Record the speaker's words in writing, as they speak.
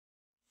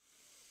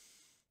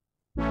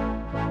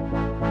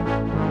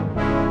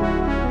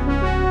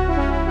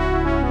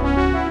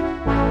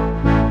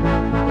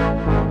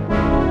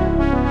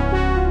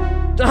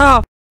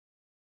Ah!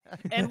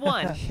 And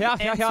 1. Yeah.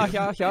 And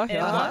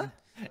 1.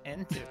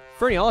 And 2.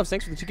 Fernie Olives,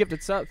 thanks for the 2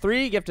 gifted subs.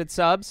 3 gifted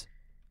subs.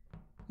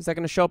 Is that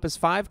going to show up as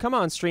 5? Come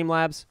on,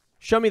 Streamlabs.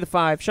 Show me the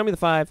 5. Show me the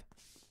 5.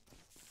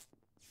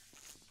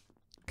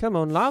 Come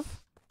on,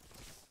 love.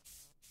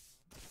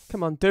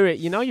 Come on, do it.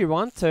 You know you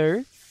want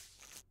to.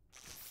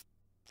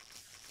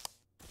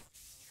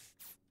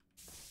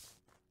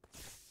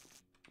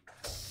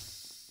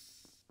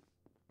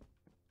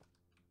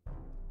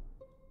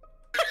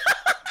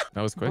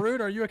 That was quick.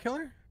 Brood, are you a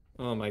killer?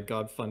 Oh my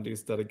god,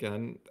 Fundu's dead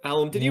again.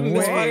 Alum, did you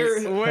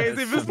misfire? Wait,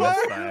 they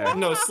misfired?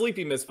 No,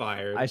 Sleepy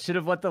misfired. I should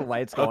have let the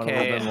lights go on a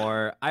little bit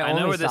more. I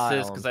know where this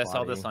is because because I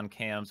saw this on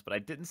cams, but I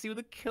didn't see who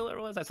the killer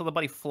was. I saw the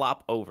body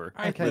flop over.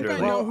 I think I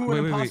know who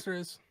an imposter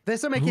is.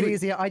 This will make it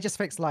easier. I just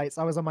fixed lights.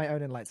 I was on my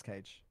own in lights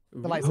cage.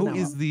 The lights are now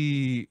Who's on.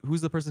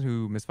 the person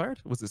who misfired?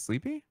 Was it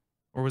Sleepy?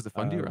 Or was it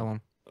Fundu or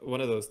Elm? One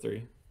of those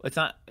 3. It's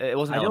not. It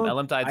wasn't Elm.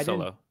 Elm died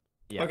solo.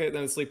 Yeah. Okay,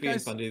 then it's Sleepy and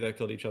Fundu that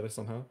killed each other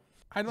somehow.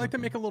 I'd like to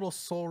make a little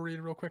soul read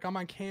real quick. I'm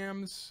on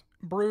cams.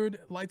 Brood,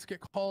 lights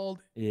get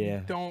called.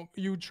 Yeah.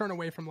 You turn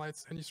away from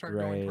lights and you start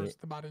going towards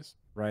the bodies.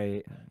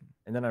 Right.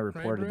 And then I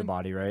reported the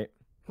body, right?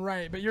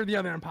 Right, but you're the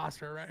other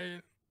imposter,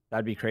 right?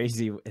 That'd be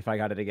crazy if I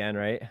got it again,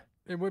 right?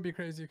 It would be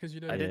crazy because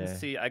you did. I didn't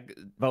see.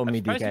 Vote I'm me,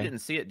 surprised DK. you didn't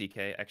see it,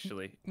 DK.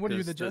 Actually. What are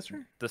you, the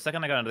jester? The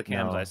second I got onto the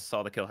cams, I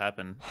saw the kill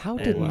happen. How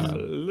did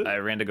I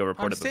ran to go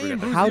report it.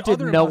 How did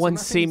no one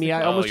see me?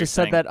 I almost just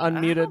said that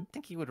unmuted. I don't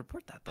think he would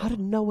report that though. How did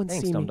no one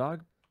see me?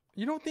 Dog.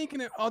 You don't think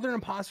an other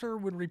imposter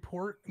would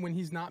report when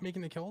he's not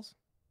making the kills?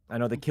 I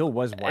know the kill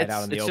was wide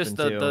out in the open too. It's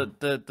just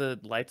the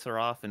lights are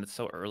off and it's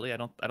so early. I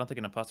don't think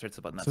an imposter hits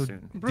a button that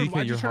soon. Brood, DK,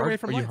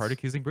 are you hard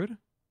accusing Brood?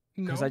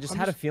 Because I just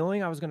had a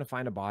feeling I was gonna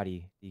find a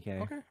body,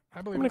 DK. Okay,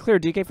 I believe. I'm gonna clear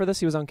DK for this.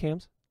 He was on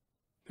cams.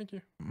 Thank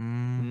you.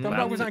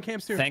 Dumdog was on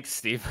cams too. Thanks,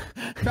 Steve.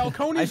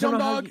 Falcone,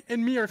 Dumdog,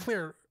 and me are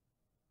clear.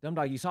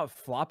 Dumdog, you saw it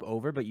flop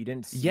over, but you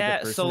didn't see the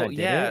person that did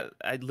it?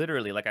 I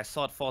literally I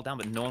saw it fall down,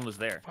 but no one was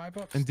there.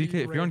 And DK,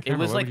 if you're on camera,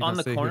 it was why would you on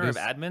not the say corner who of it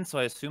is? admin, so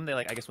I assume they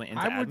I guess went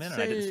into admin and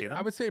I didn't see them.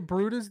 I would say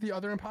Brood is the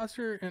other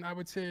imposter, and I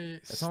would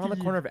say it's not on the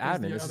corner of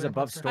admin. This is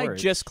above storage. I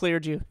just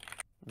cleared you.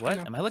 What?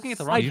 Am I looking at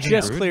the wrong? I cam?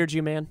 just cleared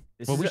you, man.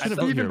 Well, we should have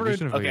voted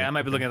here. Okay, I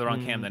might be looking at the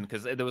wrong cam then,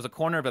 because there was a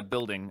corner of a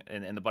building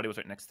and the body was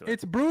right next to it.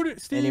 It's Brood,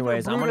 Steve,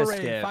 Anyways, or I'm Brood gonna or Ray.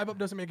 skip. 5 up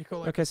doesn't make a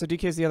kill. Okay, so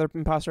DK is the other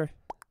imposter.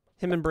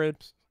 Him and Brood.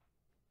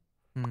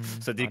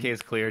 So DK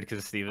is cleared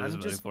because Steve is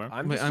voting for him.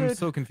 I'm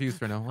so confused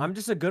right now. I'm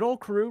just a good old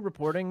crew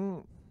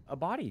reporting a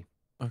body.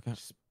 Okay.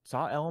 Just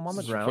saw Elm on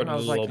the Just ground. putting I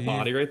was a little like,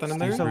 body right then and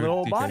there. Just a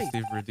little body.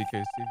 Steve for DK,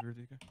 Steve for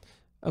DK.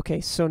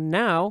 Okay, so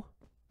now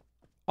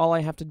all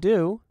I have to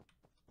do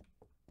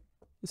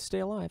is stay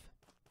alive.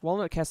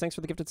 Walnut Cast, thanks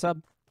for the gifted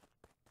sub.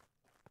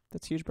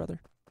 That's huge, brother.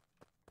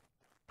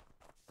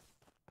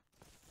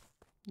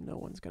 No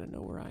one's gonna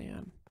know where I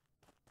am.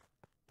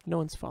 No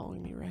one's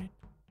following me, right?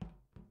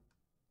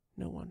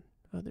 No one.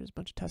 Oh, there's a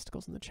bunch of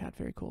testicles in the chat.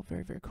 Very cool.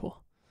 Very, very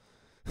cool.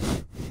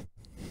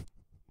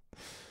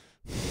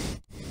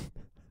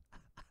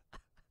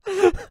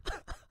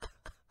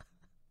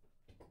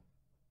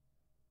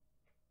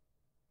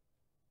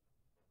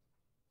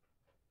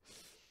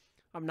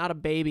 I'm not a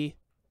baby.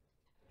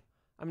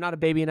 I'm not a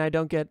baby, and I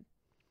don't get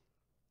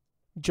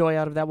joy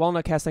out of that.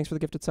 Walnut Cast, thanks for the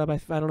gifted sub. I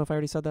don't know if I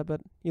already said that,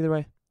 but either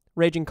way.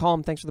 Raging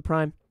Calm, thanks for the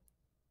prime.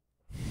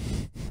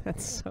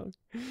 That's so...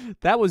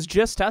 That was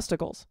just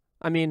testicles.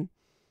 I mean,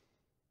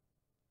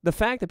 the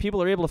fact that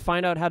people are able to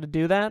find out how to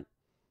do that,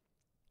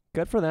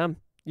 good for them,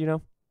 you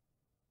know?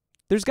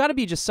 There's got to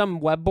be just some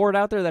web board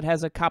out there that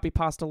has a copy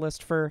pasta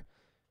list for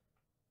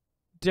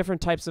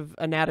different types of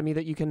anatomy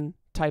that you can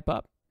type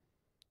up.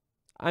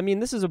 I mean,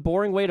 this is a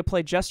boring way to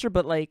play Jester,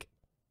 but like...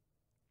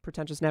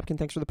 Pretentious Napkin,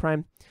 thanks for the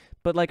prime.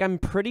 But like, I'm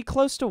pretty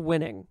close to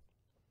winning.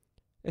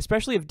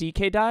 Especially if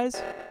DK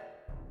dies.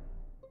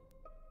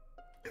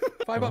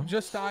 5 up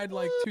just died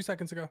like 2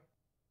 seconds ago.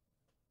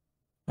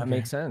 That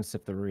makes sense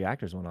if the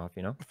reactors went off,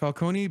 you know?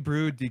 Falcone,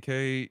 Brood,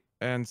 DK,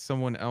 and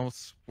someone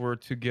else were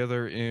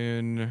together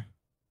in, I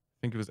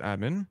think it was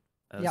admin.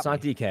 It's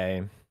not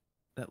DK.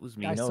 That was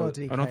me. I saw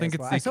DK I don't think as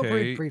it's well. DK. I saw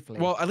Brood briefly.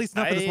 Well, at least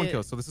not for this one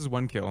kill. So this is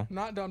one kill.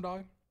 Not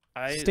Dumdog.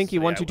 Stinky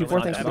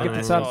 1224, thanks for the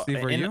gifted sub.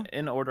 Steve, were you?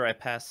 In order, I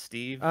passed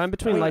Steve. I'm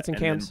between lights and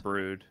then cams.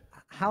 Brood.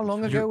 How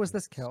long ago was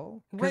this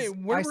kill? Wait,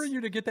 where were you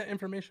to get that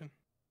information?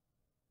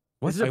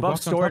 This is above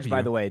storage,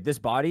 by the way. This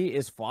body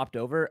is flopped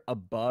over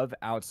above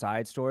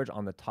outside storage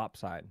on the top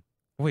side.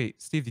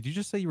 Wait, Steve, did you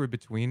just say you were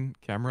between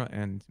camera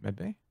and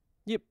medbay?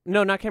 Yep.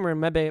 No, not camera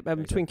and medbay.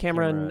 I'm between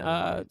camera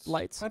and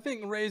lights. I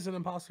think Ray's an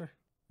imposter.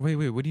 Wait,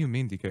 what do you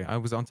mean, DK? I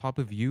was on top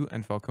of you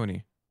and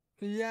Falcone.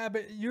 Yeah,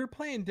 but you're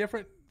playing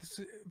different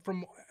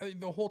from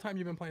the whole time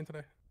you've been playing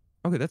today.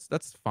 Okay,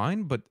 that's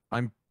fine, but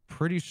I'm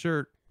pretty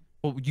sure...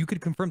 Well, you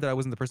could confirm that I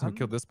wasn't the person who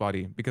killed this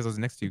body because I was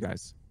next to you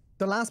guys.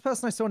 The last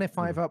person I saw near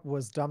 5 up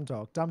was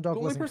Dumdog. Dumdog The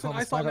only was in person comms,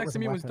 I saw 5 up next was to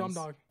in me was weapons.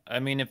 Dumdog. I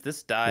mean, if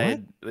this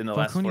died in the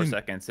last 4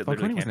 seconds, it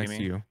literally Falcone was can't be next to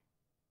me. you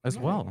as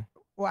well.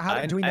 Well,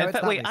 how do we know it's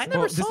that wait, I recent?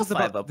 never this saw is 5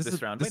 about up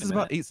this round. This Wait is a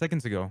about minute. 8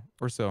 seconds ago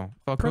or so.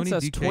 Falcone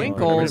Princess DK.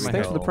 Twinkles, my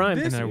thanks for the head. prime.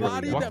 This And I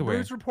body walked that away.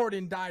 Brude's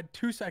reporting died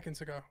 2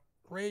 seconds ago.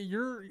 Ray,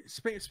 you're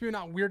spewing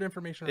out weird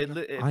information right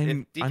now. If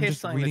I'm DK's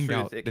just telling the reading truth,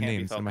 out it the can't be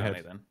names in my head.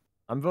 Falcone then.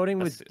 I'm voting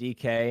with That's-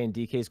 DK, and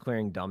DK's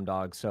clearing Dumb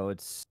Dog, so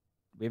it's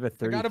we have a I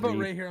 33. gotta vote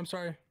Ray here. I'm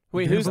sorry.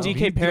 Wait, You're who's about-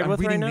 DK paired I'm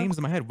with right reading now? names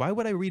in my head. Why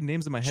would I read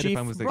names in my head Chief if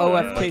I was the Bro,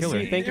 OFKC,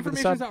 killer? thank you for the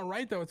information's sub. not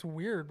right though. It's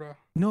weird, bro.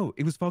 No,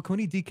 it was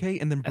Falcone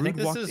DK, and then I think Brood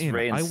this walked is in.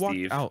 Ray and I walked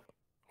Steve. out.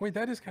 Wait,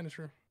 that is kind of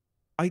true.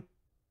 I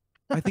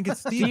think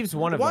it's Steve. Steve's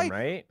one of Why? them,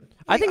 right?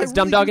 I think Wait, it's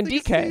Dumb really Dog do and think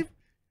it's DK. Steve?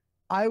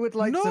 I would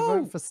like to No.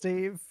 vote for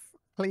Steve.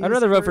 Please. I'd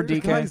rather vote for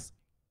Brood. DK. Guys,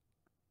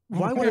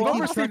 why would Okay, I vote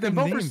keep for Steve track then. of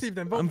Vote for names? Steve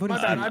then. Vote. I'm voting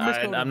My bad, Steve. I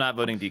misvoted. I'm not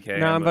voting DK.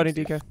 No, I'm voting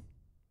Steve. DK.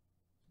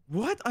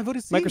 What? I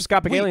voted Steve.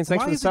 Microscopic Wait, aliens,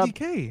 thanks why for the is it sub.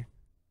 DK?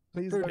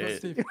 Please Brood, vote vote Yeah.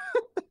 Steve.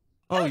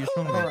 Oh, you're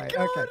showing me. All right.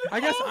 Okay. I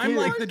guess I'm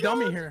like the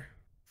dummy here.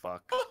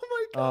 Fuck. Oh my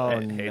Oh god. I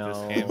hate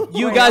no. this game.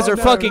 You Wait, guys oh, are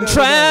no, fucking no, no.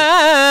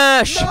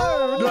 trash.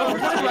 No,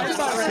 it's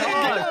not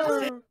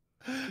right.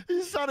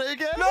 He said it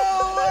again.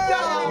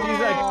 He's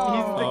like,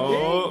 he's the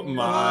Oh king.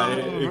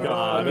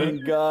 my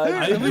god.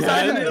 At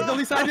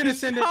least I didn't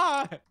send it.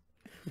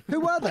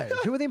 Who were they?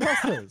 Who were the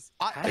imposters?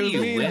 How do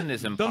you win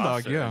as Dog,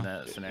 imposter yeah. in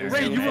that scenario?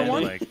 Ray, you were man?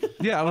 one? Like,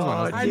 Yeah, I was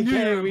one. I knew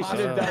you were we should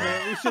have imposter.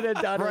 done it. We should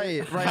have done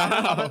it. Right.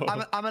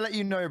 I'm gonna let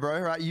you know, bro.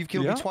 Right, you've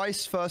killed Yeah? me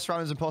twice. First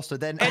round as imposter,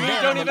 then And you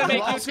then don't on even the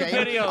make last YouTube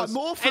game, videos. I'm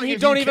more And free you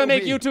if don't kill even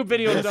make me. YouTube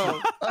videos,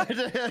 though.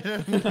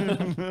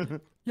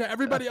 Yeah,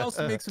 everybody else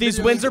makes. These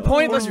videos wins are of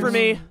pointless for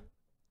warriors. me.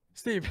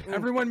 Steve,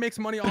 everyone makes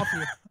money off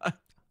you.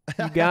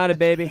 You got it,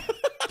 baby.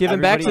 Giving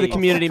back to the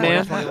community,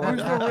 man. Who's the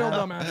real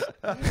dumbass?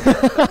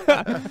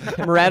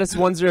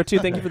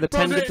 Maratus102, thank you for the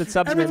 10 Bro, gifted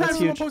subs, every man. time That's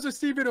someone huge. posts a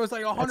Steve video, it's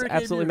like 100K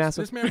absolutely views.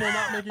 massive. This man will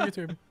not make a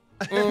YouTube.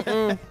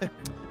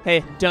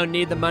 Hey, don't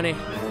need the money.